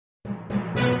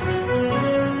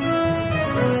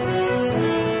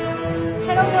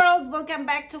welcome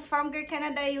back to FarmGirl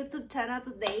Canada YouTube channel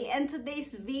today. And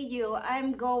today's video,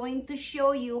 I'm going to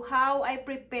show you how I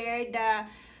prepare the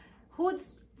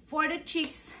hoods for the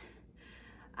chicks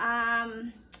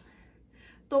to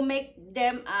make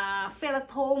them feel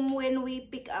at home when we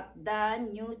pick up the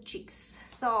new chicks.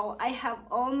 So I have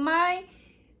all my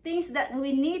things that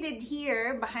we needed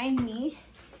here behind me.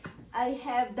 I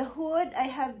have the hood, I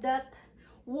have that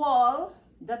wall,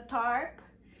 the tarp,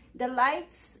 the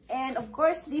lights, and of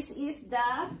course this is the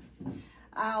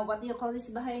what do you call this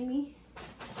behind me,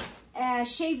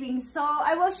 shaving. So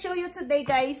I will show you today,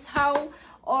 guys, how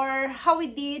we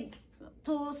did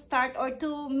to start or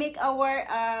to make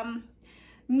our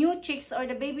new chicks or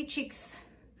the baby chicks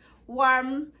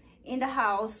warm in the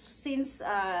house since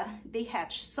they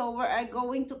hatched. So we are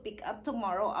going to pick up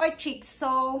tomorrow our chicks.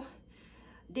 So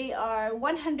they are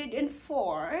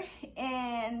 104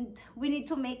 and we need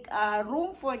to make a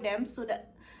room for them so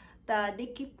that they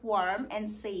keep warm and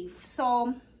safe.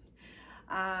 So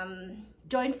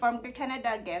join FarmGirl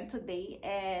Canada again today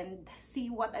and see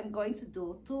what I'm going to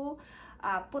do to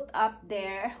put up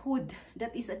their hood.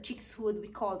 That is a chick's hood, we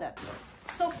call that.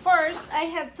 So first I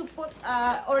have to put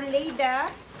or lay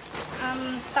the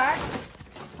tarp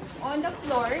on the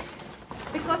floor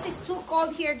because it's too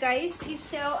cold here, guys. It's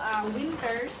still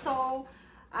winter, so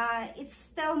it's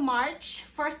still March,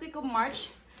 first week of March.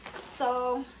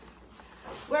 So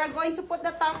we're going to put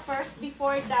the top first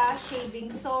before the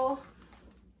shaving, so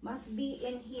must be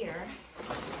in here.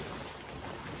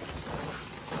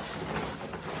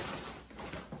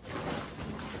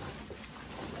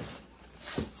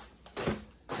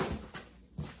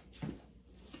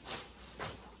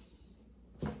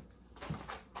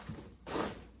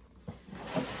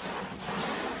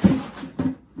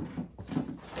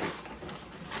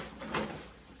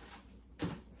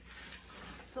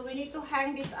 So we need to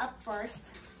hang this up first.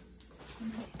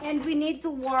 And we need to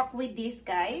work with this,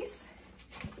 guys.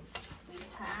 Wait,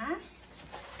 huh?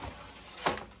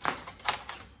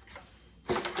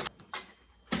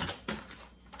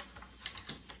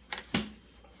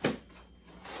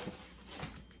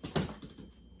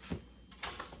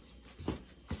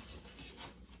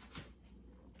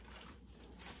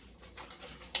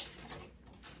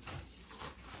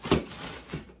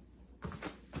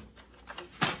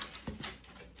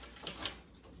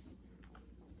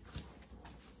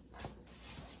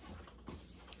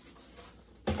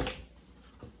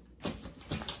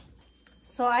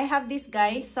 So I have this,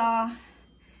 guys,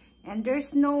 and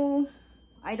there's no,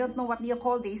 I don't know what you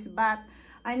call this, but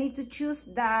I need to choose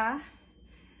the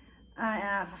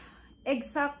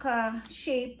exact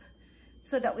shape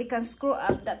so that we can screw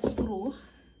up that screw.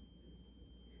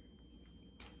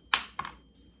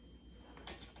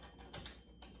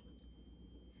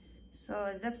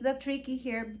 So that's the tricky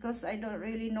here because I don't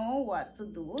really know what to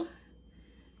do.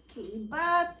 Okay,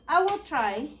 but I will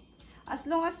try. As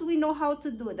long as we know how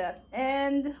to do that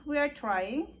and we are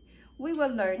trying, we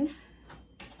will learn.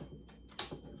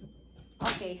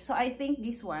 Okay, so I think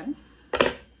this one,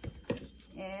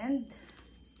 and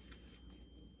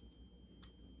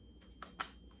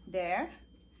there,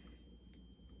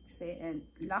 see, and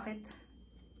lock it.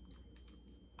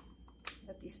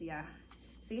 That is, yeah,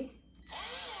 see,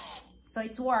 so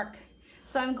it's work.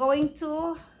 So I'm going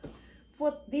to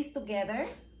put this together.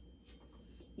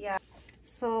 Yeah.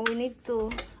 So we need to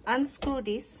unscrew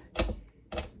this.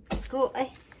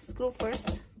 Screw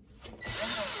first.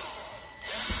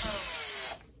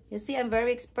 You see, I'm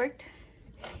very expert.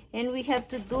 And we have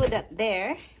to do that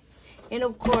there. And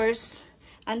of course,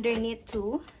 underneath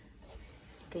too.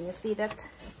 Can you see that?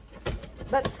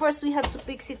 But first we have to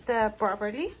fix it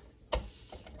properly.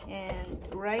 And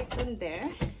right in there.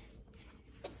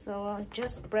 So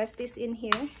just press this in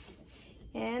here.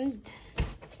 And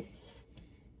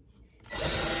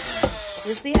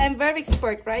you see, I'm very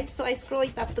expert, right? So I screw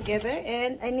it up together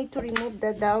and I need to remove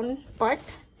the down part.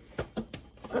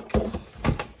 Okay.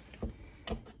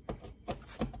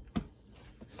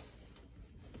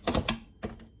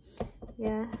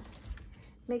 Yeah.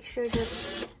 Make sure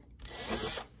that,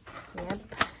 yep.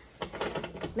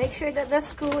 Make sure that the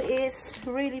screw is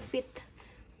really fit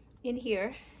in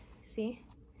here. See?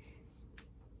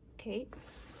 Okay.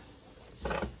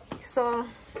 So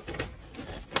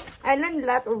I learned a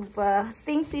lot of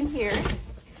things in here.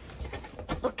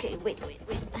 Okay, wait.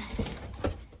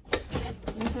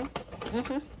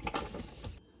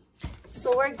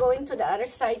 So we're going to the other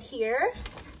side here.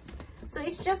 So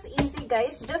it's just easy,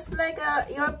 guys, just like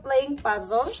you're playing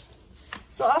puzzle.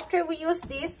 So after we use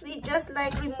this, we just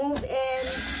like remove and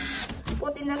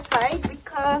put in the side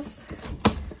because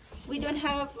we don't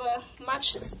have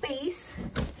much space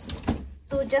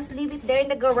to just leave it there in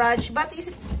the garage, but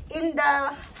is in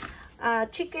the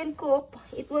chicken coop,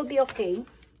 it will be okay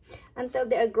until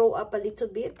they grow up a little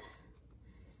bit.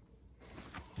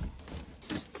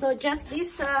 So just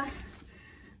this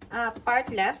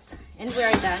part left and we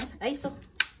are done. Ay, so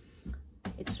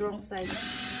it's wrong side.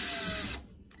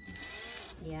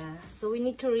 Yeah, so we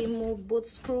need to remove both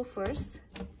screw first.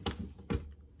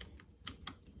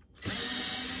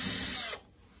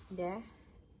 There.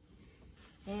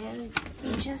 And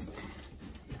just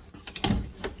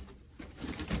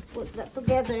put that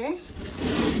together.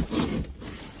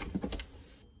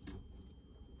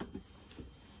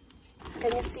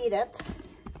 Can you see that?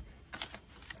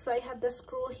 So I have the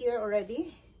screw here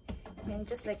already, and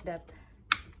just like that.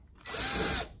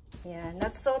 Yeah,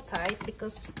 not so tight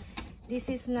because this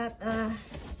is not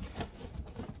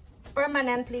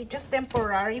permanently, just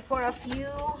temporary for a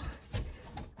few,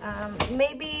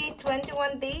 maybe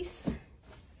 21 days.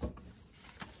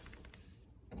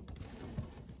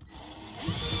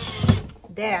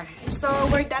 There. So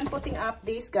we're done putting up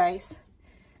this, guys.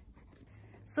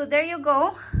 So there you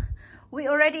go. We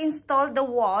already installed the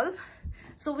wall.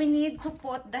 So we need to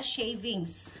put the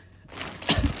shavings.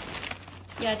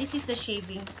 Yeah, this is the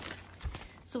shavings.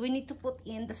 So we need to put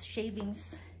in the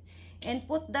shavings and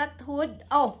put that hood.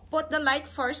 Oh, put the light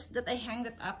first that I hang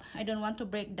it up. I don't want to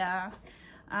break the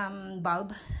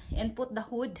bulb. And put the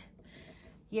hood.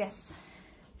 Yes.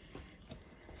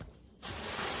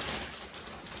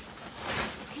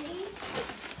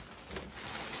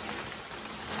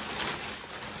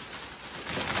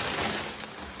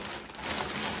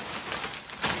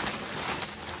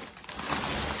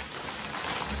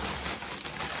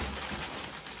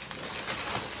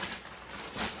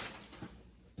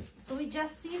 So we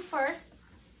just see first,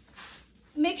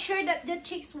 make sure that the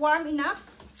chick's warm enough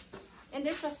and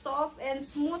there's a soft and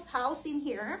smooth house in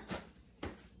here.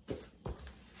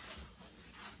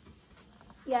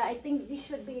 Yeah, I think this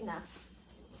should be enough.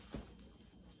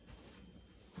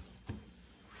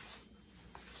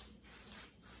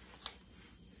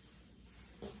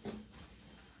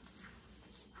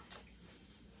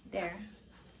 There.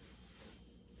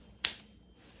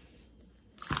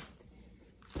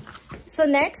 So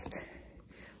next,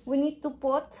 we need to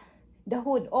put the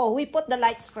hood. Oh, we put the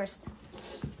lights first.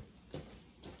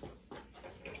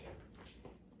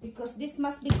 Because this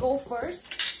must be go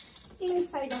first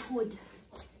inside the hood.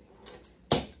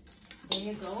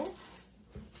 There you go.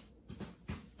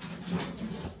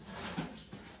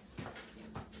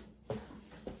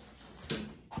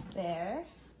 There.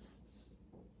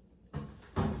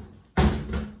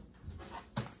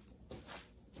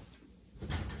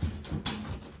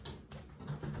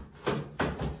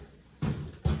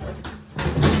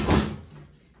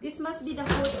 This must be the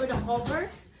hood or the cover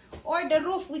or the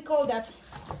roof, we call that.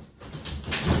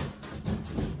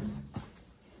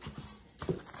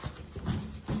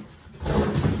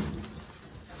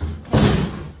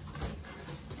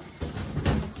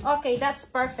 Okay, that's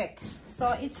perfect.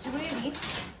 So it's really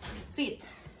fit.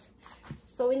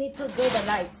 So we need to do the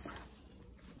lights.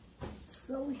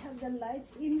 So we have the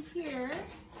lights in here.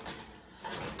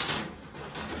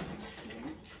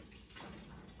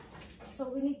 So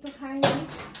we need to hang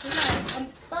this light on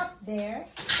top there.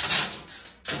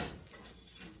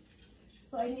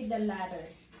 So I need the ladder.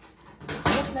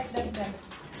 Just like that, guys.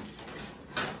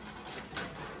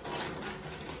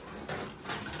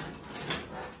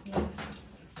 Yeah.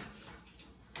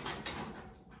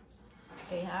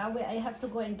 Okay, I have to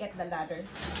go and get the ladder.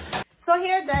 So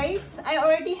here, guys, I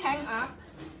already hang up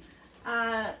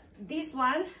this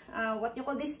one, what you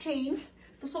call this chain,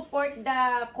 to support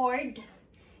the cord.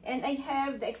 And I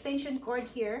have the extension cord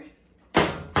here,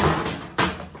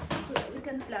 so we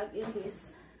can plug in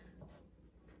this.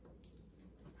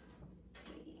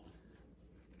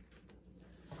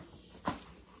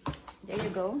 There you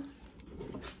go.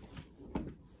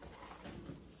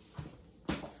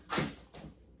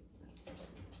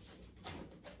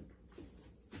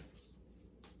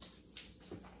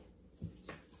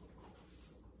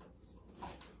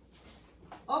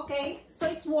 Okay, so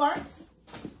it works.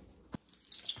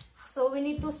 So we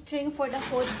need to string for the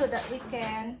hood so that we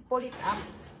can pull it up.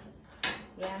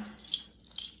 Yeah.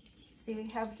 See, we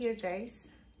have here,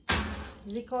 guys.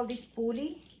 We call this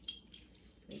pulley.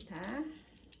 Wait, huh?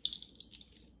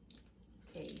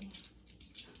 Okay.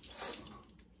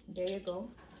 There you go.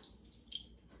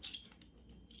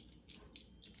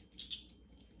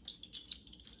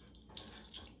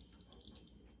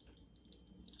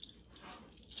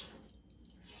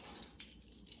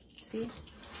 See?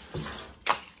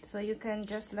 So you can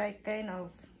just like kind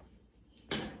of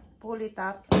pull it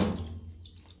up.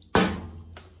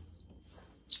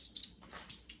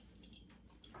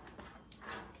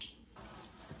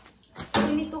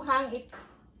 hang it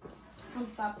on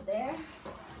top there.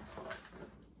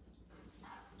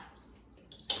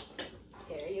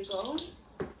 There you go.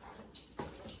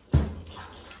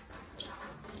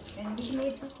 And we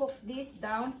need to hook this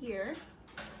down here.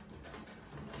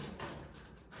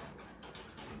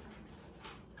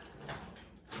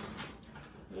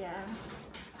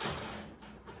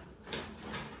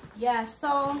 Yeah,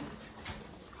 so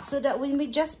that when we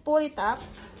just pull it up,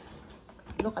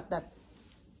 look at that.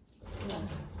 Yeah.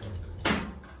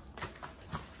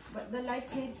 But the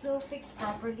lights need to fix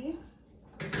properly.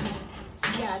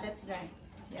 Yeah, that's right.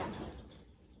 Yeah.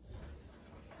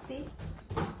 See?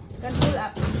 Can pull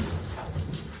up.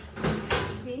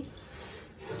 See?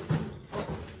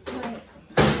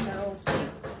 No, see?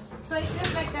 So it's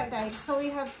just like that, guys. So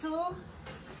we have to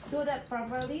do that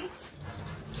properly.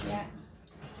 Yeah.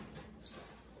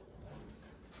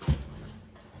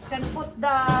 Can put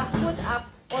the hood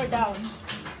up or down.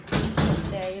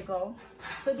 There you go.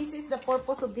 So this is the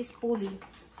purpose of this pulley,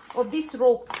 of this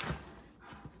rope.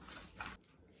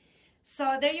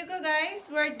 So there you go,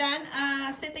 guys. We're done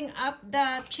setting up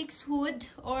the chicks' hood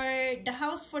or the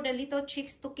house for the little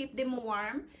chicks to keep them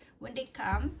warm when they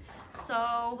come.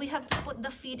 So we have to put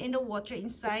the feed in the water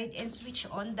inside and switch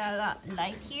on the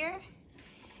light here.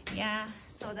 Yeah,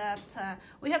 so that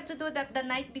we have to do that the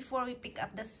night before we pick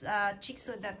up the chicks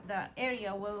so that the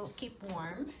area will keep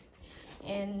warm.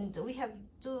 And we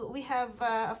have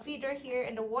a feeder here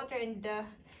and the water in the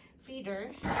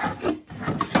feeder.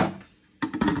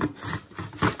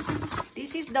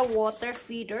 This is the water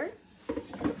feeder.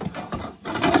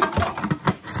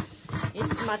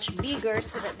 It's much bigger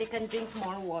so that they can drink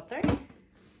more water.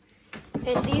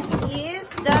 And this is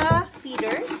the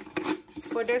feeder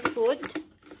for their food.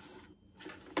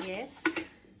 Yes.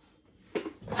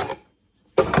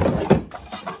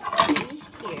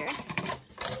 Here.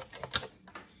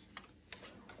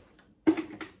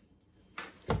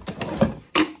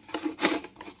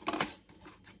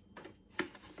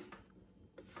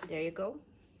 There you go.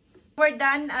 We're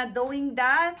done doing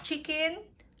the chicks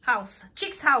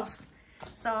house.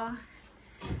 So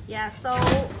yeah, so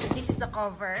this is the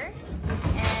cover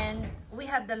and we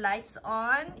have the lights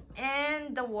on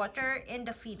and the water in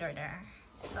the feeder there.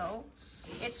 So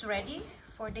it's ready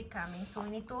for the coming. So we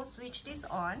need to switch this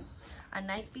on a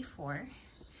night before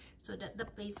so that the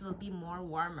place will be more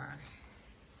warmer.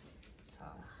 So,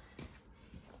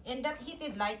 and that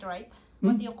heated light, right?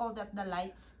 What do you call that? The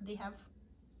lights they have?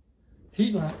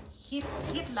 Heat lamp. Heat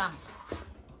lamp.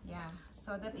 Yeah,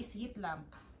 so that is heat lamp.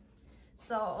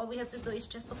 So all we have to do is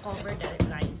just to cover the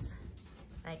lights,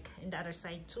 like in the other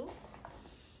side too.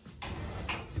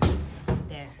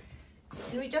 There.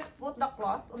 And we just put the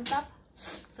cloth on top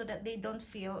so that they don't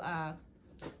feel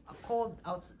cold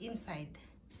inside.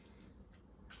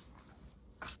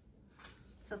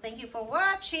 So thank you for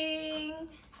watching.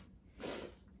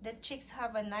 The chicks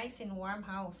have a nice and warm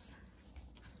house.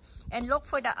 And look,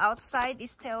 for the outside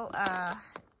is still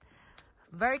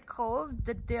very cold.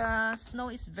 The snow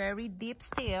is very deep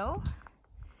still.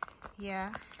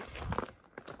 Yeah,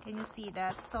 can you see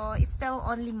that? So it's still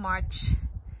only March.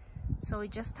 So we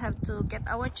just have to get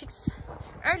our chicks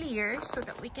earlier so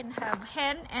that we can have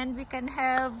hen and we can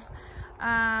have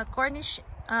Cornish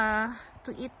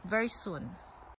to eat very soon.